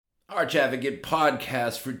Arch Advocate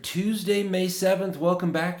podcast for Tuesday, May 7th.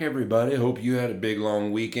 Welcome back, everybody. Hope you had a big,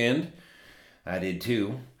 long weekend. I did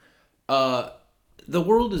too. The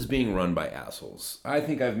world is being run by assholes. I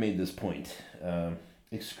think I've made this point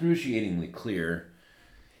excruciatingly clear.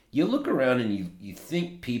 You look around and you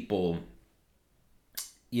think people,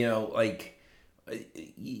 you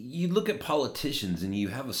look at politicians and you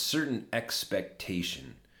have a certain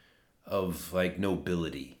expectation of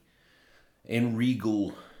nobility and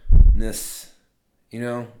regalness.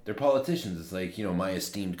 They're politicians. It's my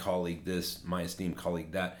esteemed colleague this, my esteemed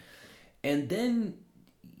colleague that. And then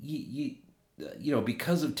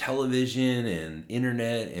because of television and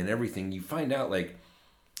internet and everything, you find out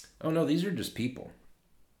oh no, these are just people.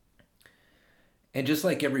 And just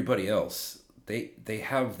like everybody else, they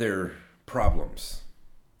have their problems.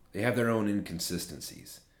 They have their own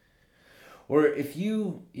inconsistencies. Or if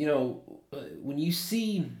when you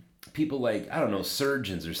see people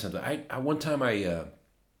surgeons or something. One time I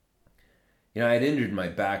had injured my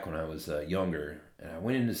back when I was younger, and I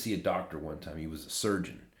went in to see a doctor one time. He was a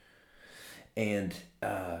surgeon, and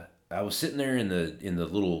I was sitting there in the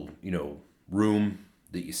little room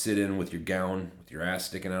that you sit in with your gown, with your ass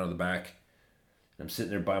sticking out of the back. And I'm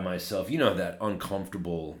sitting there by myself. That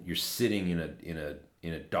uncomfortable. You're sitting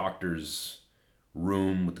in a doctor's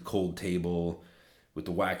room with the cold table, with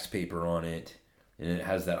the wax paper on it. And it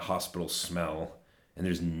has that hospital smell, and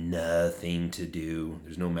there's nothing to do.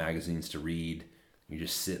 There's no magazines to read. You're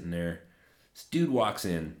just sitting there. This dude walks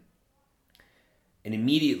in, and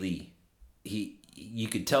immediately you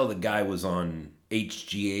could tell the guy was on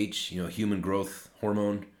HGH, human growth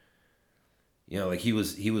hormone. He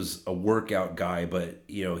was a workout guy, but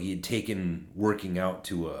he had taken working out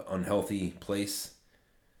to an unhealthy place.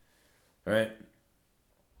 All right?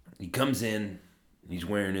 He comes in. He's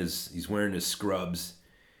wearing his scrubs,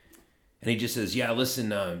 and he just says, "Yeah,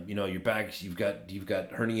 listen, your back, you've got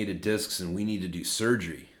herniated discs, and we need to do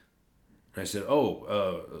surgery." And I said,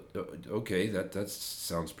 "Oh, okay, that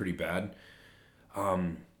sounds pretty bad.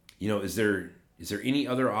 Is there any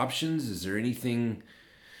other options? Is there anything,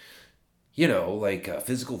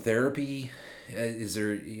 physical therapy? Is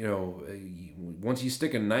there, once you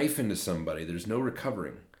stick a knife into somebody, there's no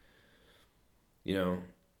recovering,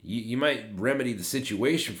 You might remedy the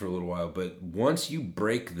situation for a little while, but once you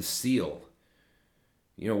break the seal,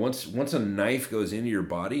 once a knife goes into your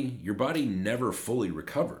body never fully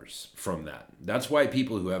recovers from that. That's why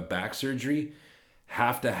people who have back surgery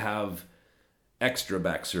have to have extra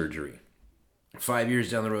back surgery 5 years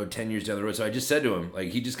down the road, 10 years down the road. So I just said to him,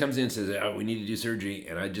 he just comes in and says, "Oh, we need to do surgery."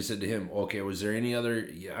 And I just said to him, "Okay, was there any other,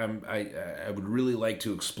 I would really like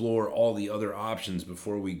to explore all the other options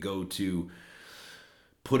before we go to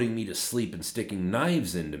putting me to sleep and sticking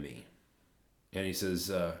knives into me." And he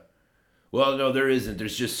says, "Well, no, there isn't.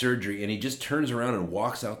 There's just surgery." And he just turns around and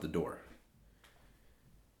walks out the door.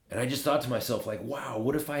 And I just thought to myself, wow,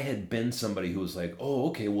 what if I had been somebody who was "Oh,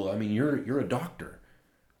 okay, well, I mean, you're a doctor.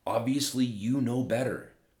 Obviously, you know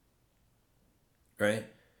better." Right?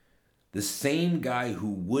 The same guy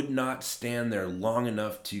who would not stand there long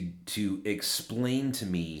enough to explain to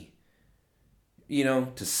me,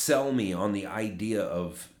 to sell me on the idea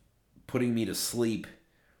of putting me to sleep,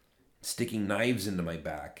 sticking knives into my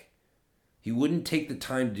back. He wouldn't take the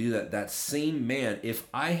time to do that. That same man, if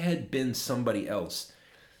I had been somebody else,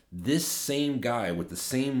 this same guy with the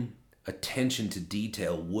same attention to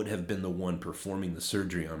detail would have been the one performing the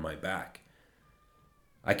surgery on my back.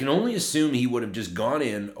 I can only assume he would have just gone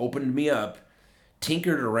in, opened me up,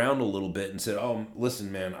 tinkered around a little bit, and said, "Oh,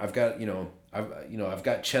 listen, man, I've got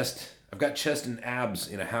chest and abs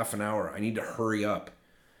in a half an hour. I need to hurry up."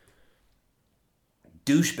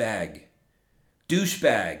 Douchebag.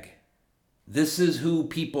 This is who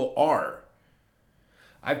people are.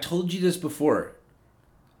 I've told you this before.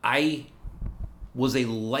 I was a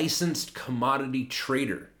licensed commodity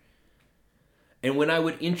trader. And when I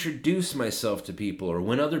would introduce myself to people, or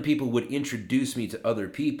when other people would introduce me to other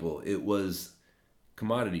people, it was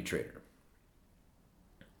commodity trader.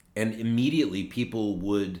 And immediately people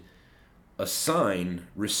would assign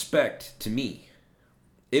respect to me.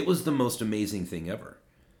 It was the most amazing thing ever.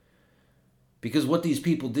 Because what these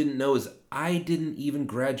people didn't know is I didn't even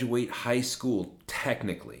graduate high school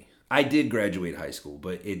technically. I did graduate high school,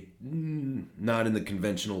 but not in the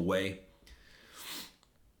conventional way.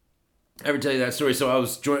 I ever tell you that story? So I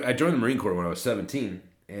joined the Marine Corps when I was 17,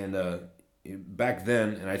 and back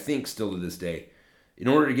then, and I think still to this day, in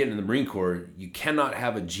order to get into the Marine Corps, you cannot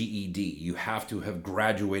have a GED. You have to have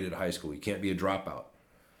graduated high school. You can't be a dropout.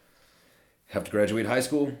 Have to graduate high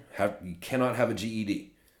school. You cannot have a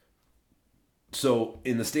GED. So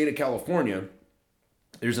in the state of California,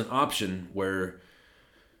 there's an option where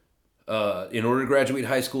in order to graduate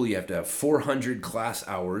high school, you have to have 400 class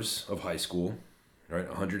hours of high school, right?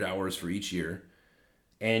 100 hours for each year.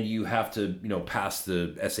 And you have to, pass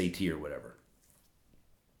the SAT or whatever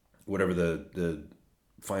the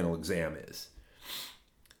final exam is.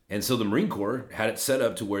 And so the Marine Corps had it set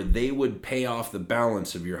up to where they would pay off the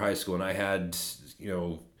balance of your high school. And I had,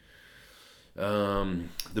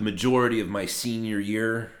 the majority of my senior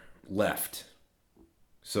year left.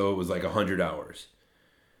 So it was like 100 hours.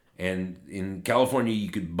 And in California,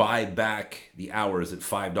 you could buy back the hours at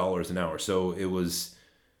 $5 an hour. So it was,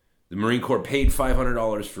 the Marine Corps paid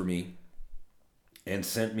 $500 for me and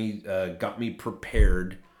got me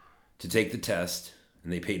prepared to take the test.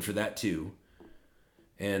 And they paid for that too.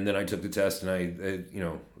 And then I took the test and I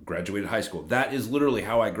graduated high school. That is literally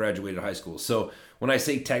how I graduated high school. So when I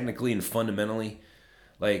say technically and fundamentally,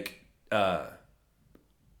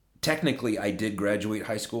 technically I did graduate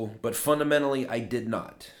high school, but fundamentally I did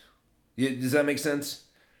not. Does that make sense?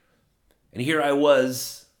 And here I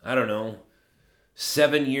was,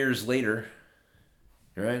 7 years later,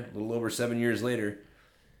 right? A little over 7 years later.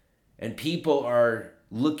 And people are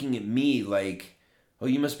looking at me like, oh,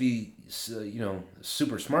 you must be, a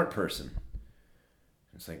super smart person.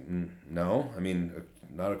 It's like, no,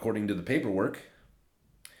 not according to the paperwork.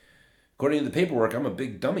 According to the paperwork, I'm a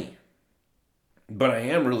big dummy. But I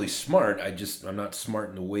am really smart. I'm not smart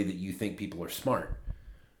in the way that you think people are smart.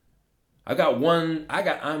 I'm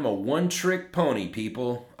a one-trick pony,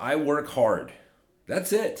 people. I work hard.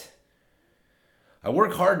 That's it. I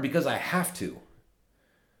work hard because I have to.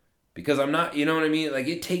 Because I'm not, you know what I mean? Like,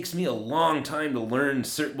 it takes me a long time to learn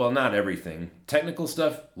not everything. Technical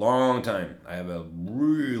stuff, long time. I have a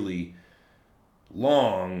really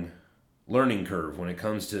long learning curve when it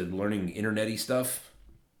comes to learning internet-y stuff.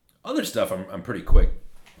 Other stuff, I'm pretty quick.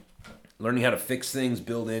 Learning how to fix things,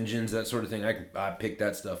 build engines, that sort of thing. I pick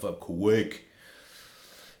that stuff up quick.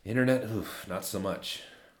 Internet, not so much.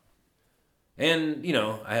 And,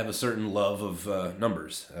 I have a certain love of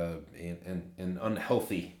numbers and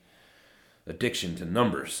unhealthy addiction to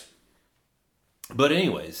numbers. But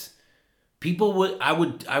anyways, I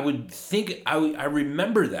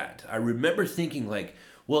remember that. I remember thinking like,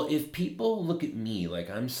 well, if people look at me like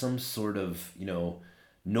I'm some sort of,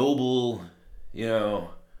 noble,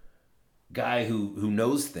 guy who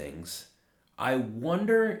knows things, I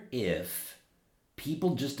wonder if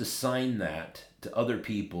people just assign that to other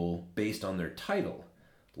people based on their title,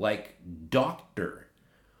 like doctor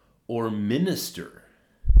or minister,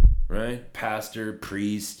 right? Pastor,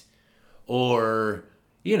 priest, or,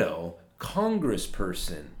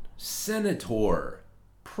 congressperson, senator,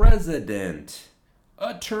 president,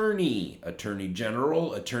 attorney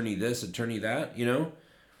general, attorney this, attorney that,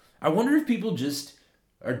 I wonder if people just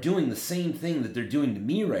are doing the same thing that they're doing to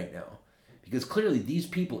me right now. Because clearly these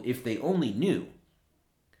people, if they only knew,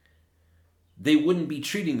 they wouldn't be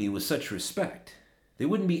treating me with such respect. They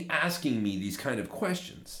wouldn't be asking me these kind of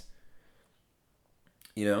questions.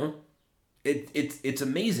 It's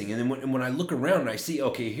amazing. And then when I look around and I see,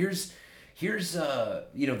 okay, here's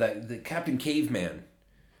the Captain Caveman,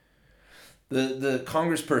 the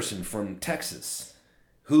congressperson from Texas,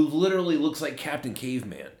 who literally looks like Captain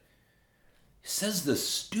Caveman, says the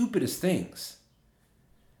stupidest things.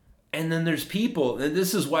 And then there's people, and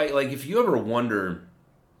this is why, like, if you ever wonder,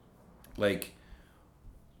 like,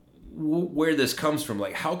 where this comes from,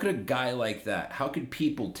 like, how could a guy like that, how could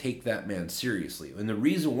people take that man seriously? And the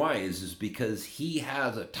reason why is because he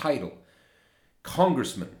has a title,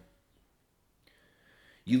 congressman.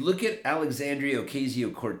 You look at Alexandria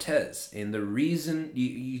Ocasio-Cortez, and the reason,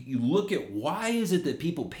 you look at why is it that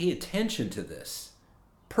people pay attention to this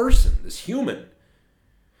person, this human?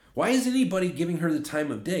 Why is anybody giving her the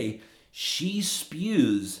time of day? She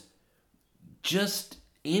spews just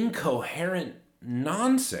incoherent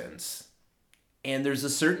nonsense. And there's a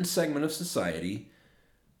certain segment of society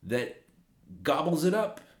that gobbles it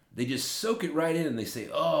up. They just soak it right in and they say,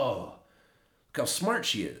 oh, look how smart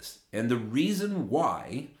she is. And the reason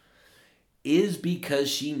why is because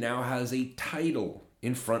she now has a title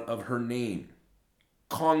in front of her name.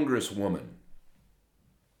 Congresswoman.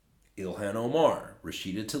 Ilhan Omar,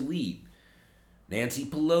 Rashida Tlaib, Nancy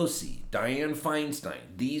Pelosi, Dianne Feinstein,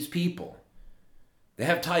 these people, they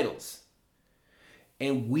have titles.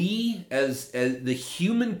 And we, as the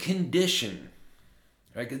human condition,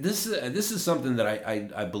 right? This is something that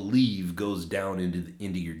I believe goes down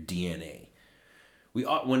into your DNA.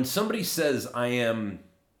 When somebody says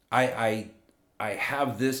I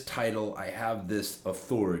have this title, I have this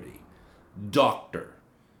authority, doctor,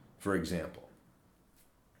 for example,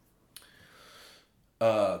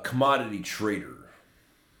 commodity trader,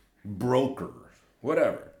 broker,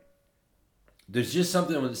 whatever. There's just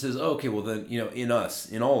something that says, okay, well then, in us,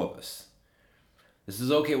 in all of us, this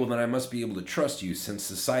is okay, well then I must be able to trust you since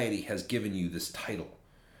society has given you this title.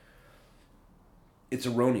 It's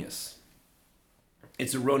erroneous.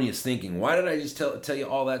 It's erroneous thinking. Why did I just tell you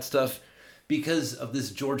all that stuff? Because of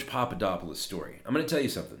this George Papadopoulos story. I'm going to tell you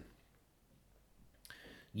something.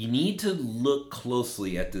 You need to look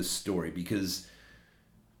closely at this story because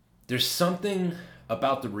there's something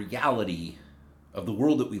about the reality of the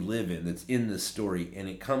world that we live in that's in this story, and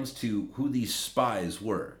it comes to who these spies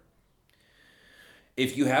were.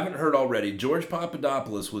 If you haven't heard already, George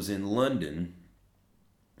Papadopoulos was in London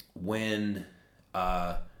when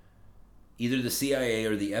either the CIA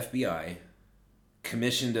or the FBI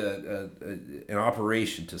commissioned an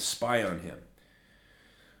operation to spy on him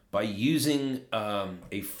by using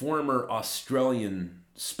a former Australian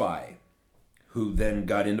spy who then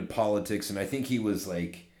got into politics, and I think he was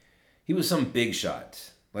some big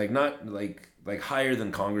shot, not higher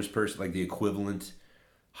than congressperson, like the equivalent,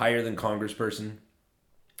 higher than congressperson.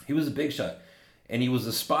 He was a big shot, and he was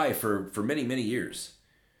a spy for many, many years.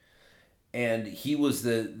 And he was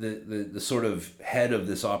the sort of head of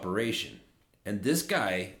this operation. And this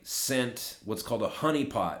guy sent what's called a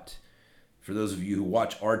honeypot. For those of you who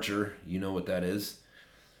watch Archer, you know what that is.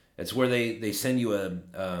 It's where they send you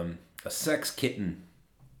a sex kitten,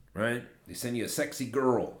 right? They send you a sexy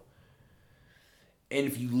girl. And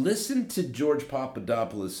if you listen to George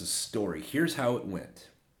Papadopoulos' story, here's how it went.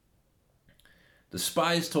 The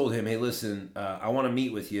spies told him, hey, listen, I want to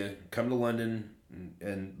meet with you. Come to London.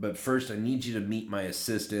 But first, I need you to meet my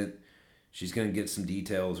assistant. She's going to get some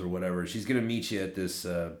details or whatever. She's going to meet you at this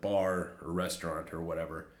bar or restaurant or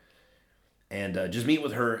whatever. And just meet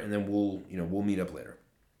with her, and then we'll meet up later.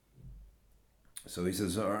 So he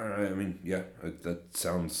says, all right, I mean, yeah, that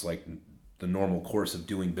sounds like the normal course of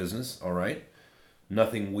doing business. All right.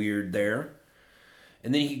 Nothing weird there.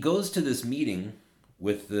 And then he goes to this meeting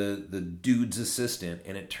with the dude's assistant,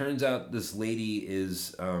 and it turns out this lady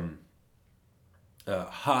is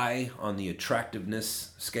high on the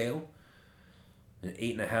attractiveness scale, an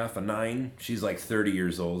 8.5, a 9. She's like 30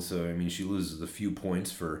 years old, so I mean she loses a few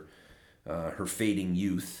points for her fading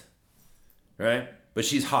youth, right? But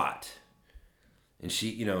she's hot, and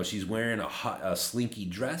she's wearing a slinky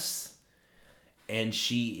dress, and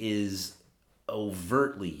she is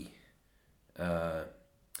overtly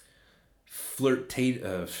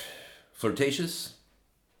flirtatious,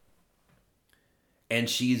 and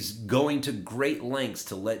she's going to great lengths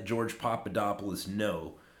to let George Papadopoulos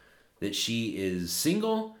know that she is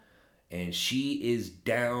single and she is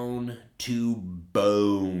down to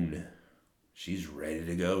bone. She's ready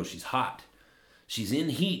to go. She's hot. She's in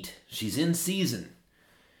heat. She's in season.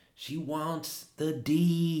 She wants the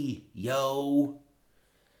D, yo.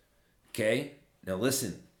 Okay? Now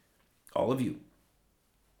listen, all of you,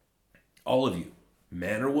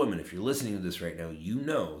 man or woman, if you're listening to this right now, you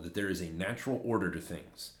know that there is a natural order to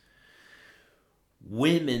things.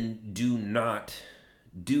 Women do not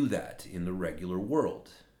do that in the regular world.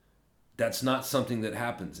 That's not something that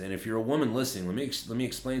happens. And if you're a woman listening, let me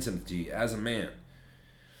explain something to you. As a man,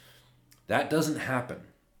 that doesn't happen.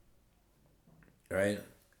 Right?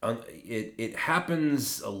 It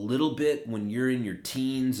happens a little bit when you're in your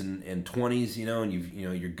teens and 20s, and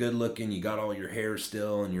you're good looking, you got all your hair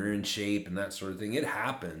still, and you're in shape and that sort of thing. It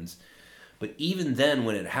happens, but even then,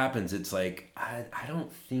 when it happens, it's like I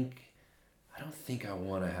don't think I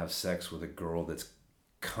want to have sex with a girl that's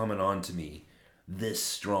coming on to me this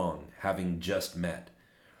strong, having just met,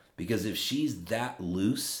 because if she's that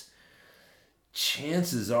loose,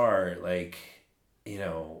 chances are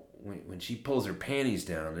when she pulls her panties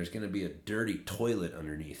down, there's going to be a dirty toilet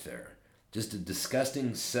underneath there. Just a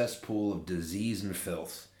disgusting cesspool of disease and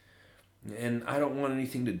filth. And I don't want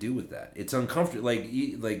anything to do with that. It's uncomfortable.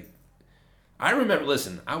 I remember,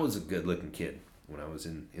 listen, I was a good-looking kid when I was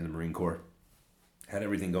in the Marine Corps. Had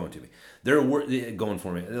everything going to me. There were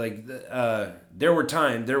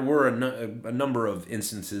a number of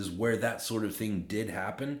instances where that sort of thing did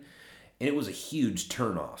happen, and it was a huge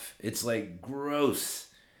turnoff. It's like gross.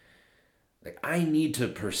 I need to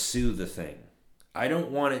pursue the thing. I don't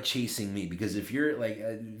want it chasing me, because if you're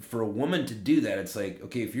for a woman to do that, it's like,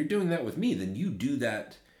 okay, if you're doing that with me, then you do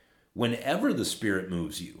that whenever the spirit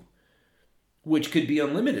moves you, which could be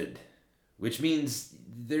unlimited, which means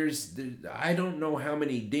I don't know how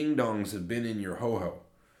many ding-dongs have been in your ho-ho.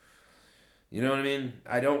 You know what I mean?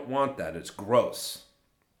 I don't want that. It's gross.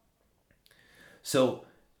 So,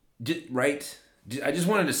 right? I just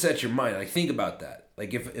wanted to set your mind. Think about that.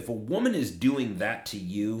 If a woman is doing that to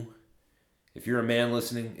you, If you're a man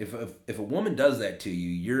listening, if a woman does that to you,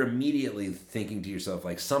 you're immediately thinking to yourself,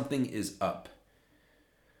 like, something is up.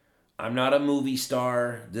 I'm not a movie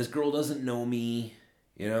star. This girl doesn't know me.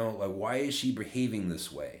 Like, why is she behaving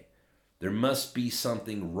this way? There must be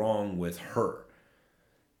something wrong with her.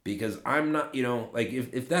 Because I'm not, like,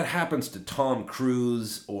 if that happens to Tom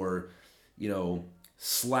Cruise or,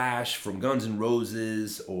 Slash from Guns N'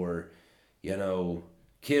 Roses or,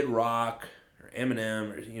 Kid Rock or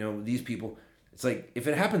Eminem or, these people, it's like, if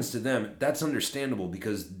it happens to them, that's understandable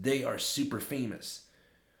because they are super famous.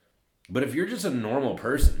 But if you're just a normal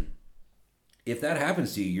person, if that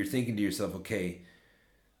happens to you, you're thinking to yourself, okay,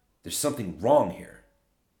 there's something wrong here.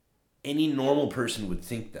 Any normal person would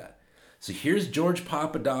think that. So here's George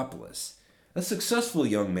Papadopoulos, a successful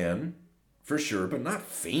young man, for sure, but not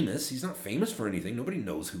famous. He's not famous for anything. Nobody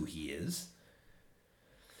knows who he is.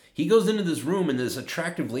 He goes into this room and this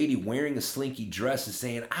attractive lady wearing a slinky dress is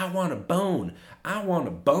saying, I want a bone. I want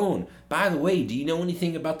a bone. By the way, do you know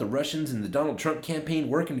anything about the Russians and the Donald Trump campaign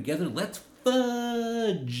working together? Let's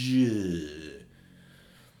fudge.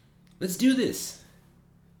 Let's do this.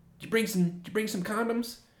 Did you bring some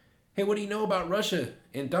condoms? Hey, what do you know about Russia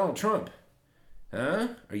and Donald Trump? Huh?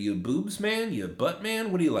 Are you a boobs man? You a butt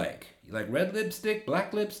man? What do you like? You like red lipstick,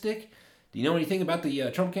 black lipstick? Do you know anything about the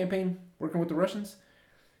Trump campaign working with the Russians?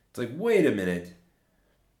 It's like, wait a minute.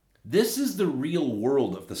 This is the real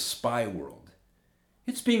world of the spy world.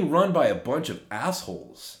 It's being run by a bunch of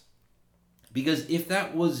assholes. Because if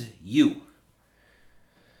that was you,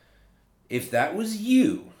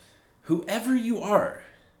 whoever you are,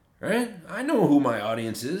 right? I know who my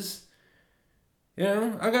audience is.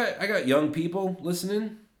 I got young people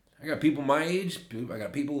listening. I got people my age. I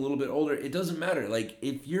got people a little bit older. It doesn't matter. Like,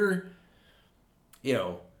 if you're,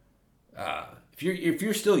 if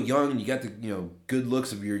you're still young and you got the good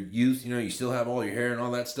looks of your youth, you still have all your hair and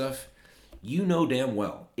all that stuff, damn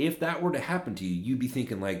well, if that were to happen to you, you'd be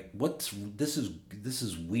thinking like, this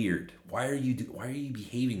is weird. Why are you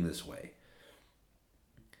behaving this way?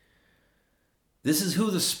 This is who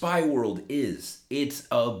the spy world is. It's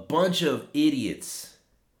a bunch of idiots.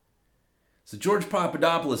 So George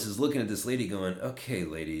Papadopoulos is looking at this lady going, okay,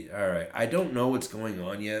 lady, all right, I don't know what's going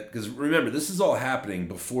on yet. Because remember, this is all happening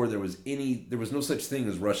before there was no such thing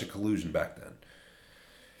as Russia collusion back then.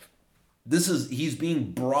 He's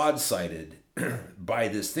being broadsided by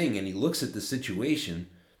this thing, and he looks at the situation,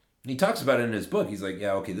 and he talks about it in his book. He's like,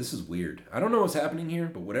 yeah, okay, this is weird. I don't know what's happening here,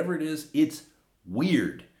 but whatever it is, it's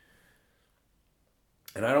weird.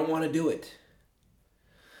 And I don't want to do it.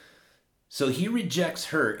 So he rejects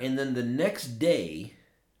her, and then the next day,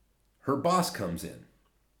 her boss comes in.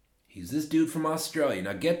 He's this dude from Australia.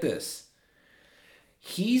 Now get this.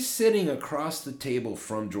 He's sitting across the table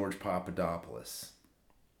from George Papadopoulos.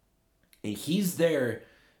 And he's there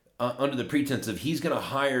under the pretense of he's going to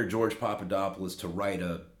hire George Papadopoulos to write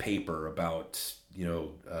a paper about,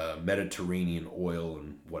 Mediterranean oil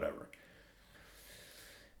and whatever.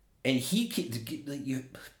 And you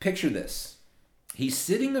picture this. He's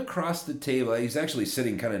sitting across the table. He's actually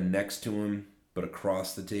sitting kind of next to him, but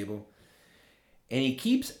across the table. And he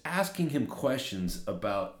keeps asking him questions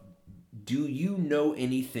about, do you know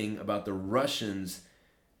anything about the Russians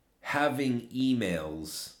having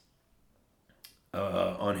emails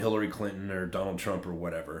on Hillary Clinton or Donald Trump or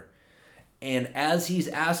whatever? And as he's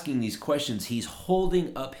asking these questions, he's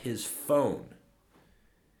holding up his phone.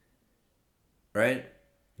 Right?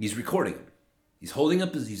 He's recording him. He's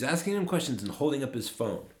asking him questions and holding up his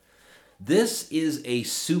phone. This is a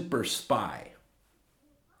super spy.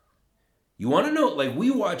 You want to know, like, we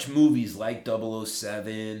watch movies like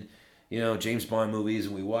 007, James Bond movies,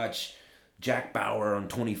 and we watch Jack Bauer on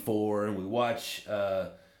 24, and we watch,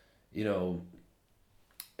 the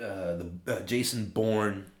Jason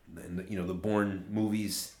Bourne, and the Bourne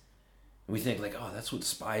movies, and we think like, oh, that's what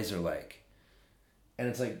spies are like. And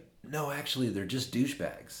it's like, no, actually, they're just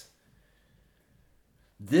douchebags.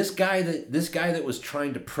 This guy that was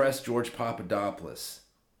trying to press George Papadopoulos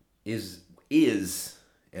is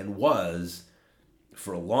and was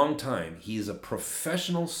for a long time. He is a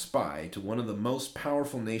professional spy to one of the most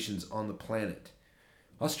powerful nations on the planet,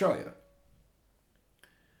 Australia.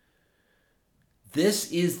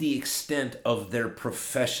 This is the extent of their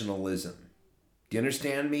professionalism. Do you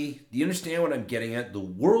understand me? Do you understand what I'm getting at? The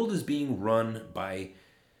world is being run by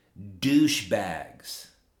douchebags.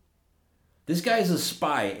 This guy's a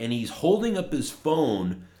spy, and he's holding up his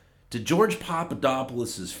phone to George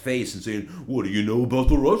Papadopoulos' face and saying, what do you know about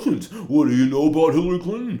the Russians? What do you know about Hillary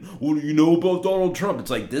Clinton? What do you know about Donald Trump? It's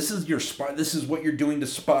like, this is your spy. This is what you're doing to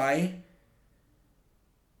spy?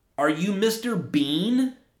 Are you Mr.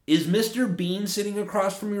 Bean? Is Mr. Bean sitting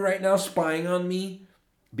across from me right now spying on me?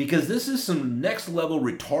 Because this is some next level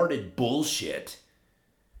retarded bullshit.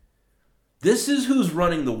 This is who's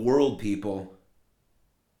running the world, people.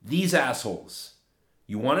 These assholes.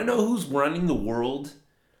 You want to know who's running the world?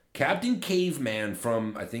 Captain Caveman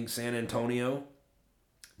from, I think, San Antonio.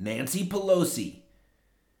 Nancy Pelosi.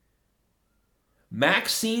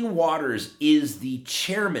 Maxine Waters is the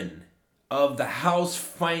chairman of the House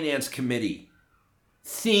Finance Committee.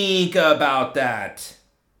 Think about that.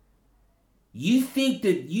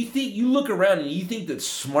 You look around and you think that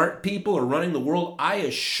smart people are running the world? I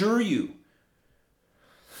assure you.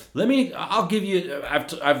 I'll give you,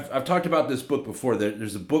 I've talked about this book before.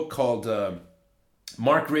 There's a book called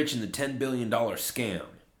Mark Rich and the $10 Billion Scam.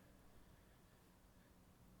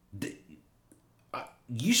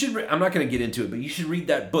 You should, I'm not going to get into it, but you should read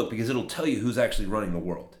that book because it'll tell you who's actually running the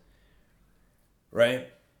world. Right?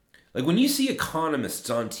 Like when you see economists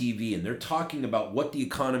on TV and they're talking about what the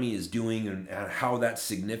economy is doing and how that's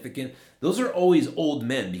significant, those are always old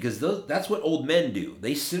men because that's what old men do.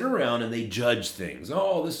 They sit around and they judge things.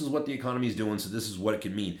 Oh, this is what the economy is doing, so this is what it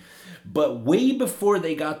can mean. But way before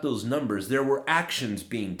they got those numbers, there were actions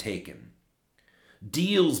being taken,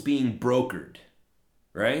 deals being brokered,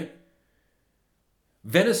 right?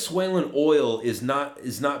 Venezuelan oil is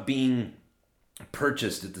not being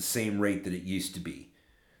purchased at the same rate that it used to be.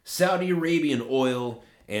 Saudi Arabian oil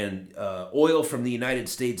and oil from the United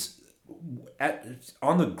States,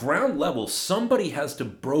 on the ground level, somebody has to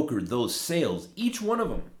broker those sales, each one of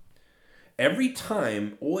them. Every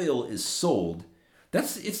time oil is sold,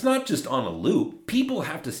 it's not just on a loop. People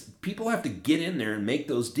have to get in there and make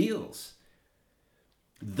those deals.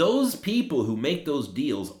 Those people who make those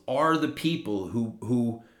deals are the people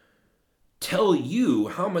who tell you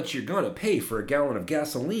how much you're going to pay for a gallon of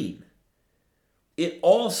gasoline. It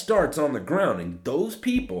all starts on the ground, and those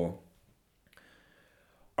people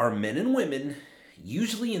are men and women,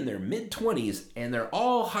 usually in their mid-20s, and they're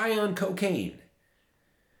all high on cocaine.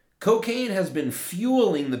 Cocaine has been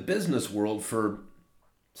fueling the business world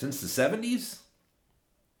since the 70s.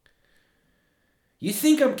 You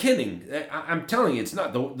think I'm kidding? I'm telling you, it's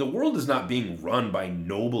not. The world is not being run by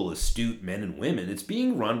noble, astute men and women. It's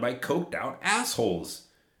being run by coked out assholes.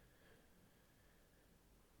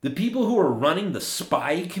 The people who are running the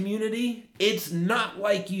spy community, it's not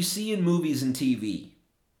like you see in movies and TV.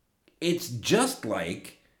 It's just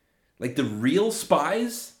like the real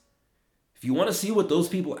spies. If you want to see what those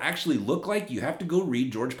people actually look like, you have to go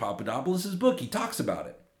read George Papadopoulos' book. He talks about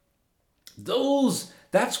it.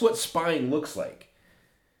 That's what spying looks like.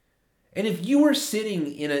 And if you were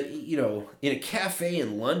sitting in a cafe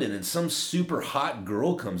in London and some super hot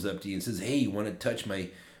girl comes up to you and says, "Hey, you want to touch my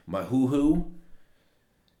hoo-hoo?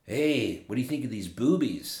 Hey, what do you think of these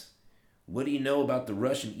boobies? What do you know about the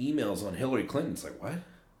Russian emails on Hillary Clinton?" It's like, what?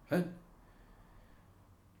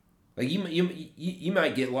 Like you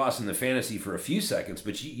might get lost in the fantasy for a few seconds,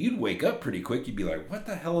 but you'd wake up pretty quick. You'd be like, what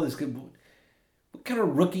the hell is good? What kind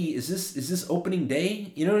of rookie is this? Is this opening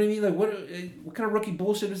day? You know what I mean? Like what kind of rookie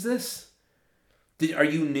bullshit is this? Are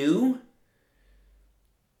you new?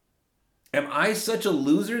 Am I such a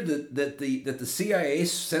loser that the CIA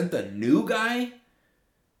sent the new guy?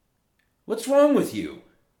 What's wrong with you?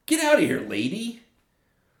 Get out of here, lady.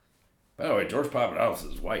 By the way, George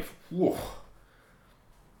Papadopoulos' wife, whew,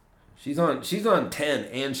 she's on 10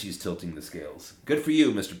 and she's tilting the scales. Good for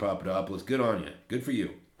you, Mr. Papadopoulos. Good on you. Good for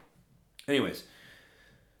you. Anyways,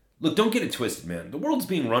 look, don't get it twisted, man. The world's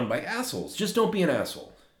being run by assholes. Just don't be an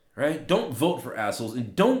asshole, right? Don't vote for assholes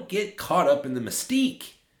and don't get caught up in the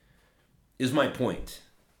mystique, is my point.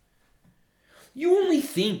 You only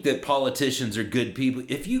think that politicians are good people.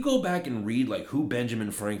 If you go back and read who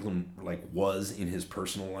Benjamin Franklin was in his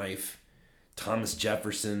personal life, Thomas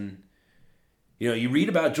Jefferson, you read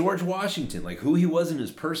about George Washington, who he was in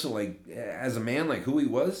his personal, as a man, who he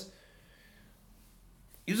was.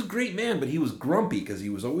 He was a great man, but he was grumpy because he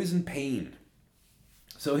was always in pain.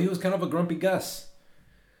 So he was kind of a grumpy Gus.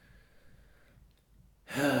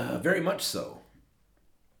 Very much so.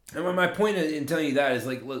 And my point in telling you that is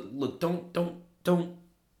look, don't do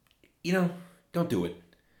it.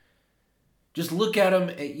 Just look at him,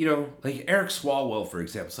 like Eric Swalwell, for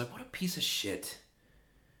example. It's like, what a piece of shit.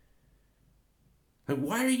 Like,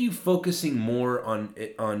 why are you focusing more on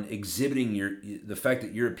exhibiting the fact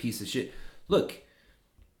that you're a piece of shit? Look,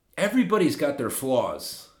 everybody's got their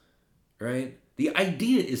flaws, right? The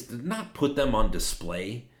idea is to not put them on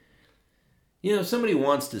display. If somebody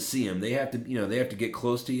wants to see them, they have to get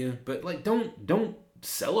close to you. But don't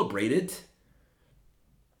celebrate it.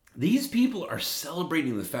 These people are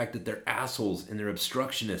celebrating the fact that they're assholes and they're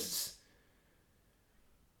obstructionists.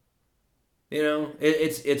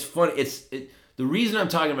 It's funny. The reason I'm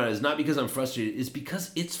talking about it is not because I'm frustrated. It's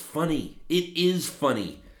because it's funny. It is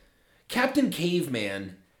funny. Captain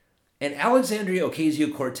Caveman and Alexandria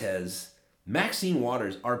Ocasio-Cortez, Maxine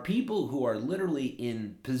Waters are people who are literally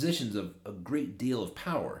in positions of a great deal of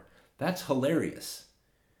power. That's hilarious.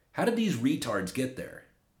 How did these retards get there?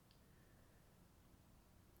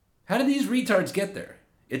 How did these retards get there?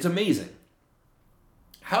 It's amazing.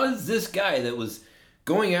 How is this guy that was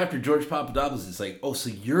going after George Papadopoulos, it's like, oh, so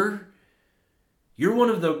you're one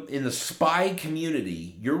of in the spy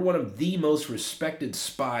community, you're one of the most respected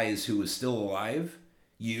spies who is still alive?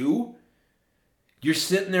 You're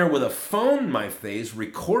sitting there with a phone in my face,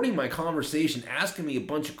 recording my conversation, asking me a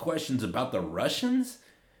bunch of questions about the Russians?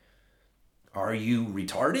 Are you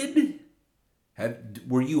retarded?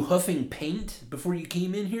 Were you huffing paint before you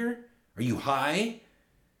came in here? Are you high?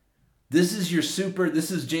 This is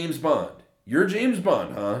James Bond. You're James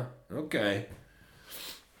Bond, huh? Okay.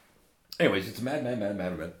 Anyways, it's a mad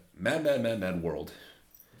world.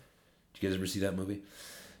 Did you guys ever see that movie?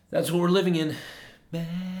 That's what we're living in.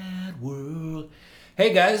 Mad world.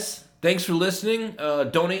 Hey guys, thanks for listening.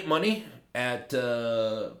 Donate money at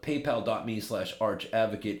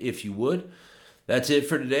paypal.me/archavocate if you would. That's it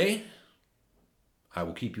for today. I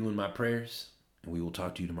will keep you in my prayers, and we will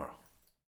talk to you tomorrow.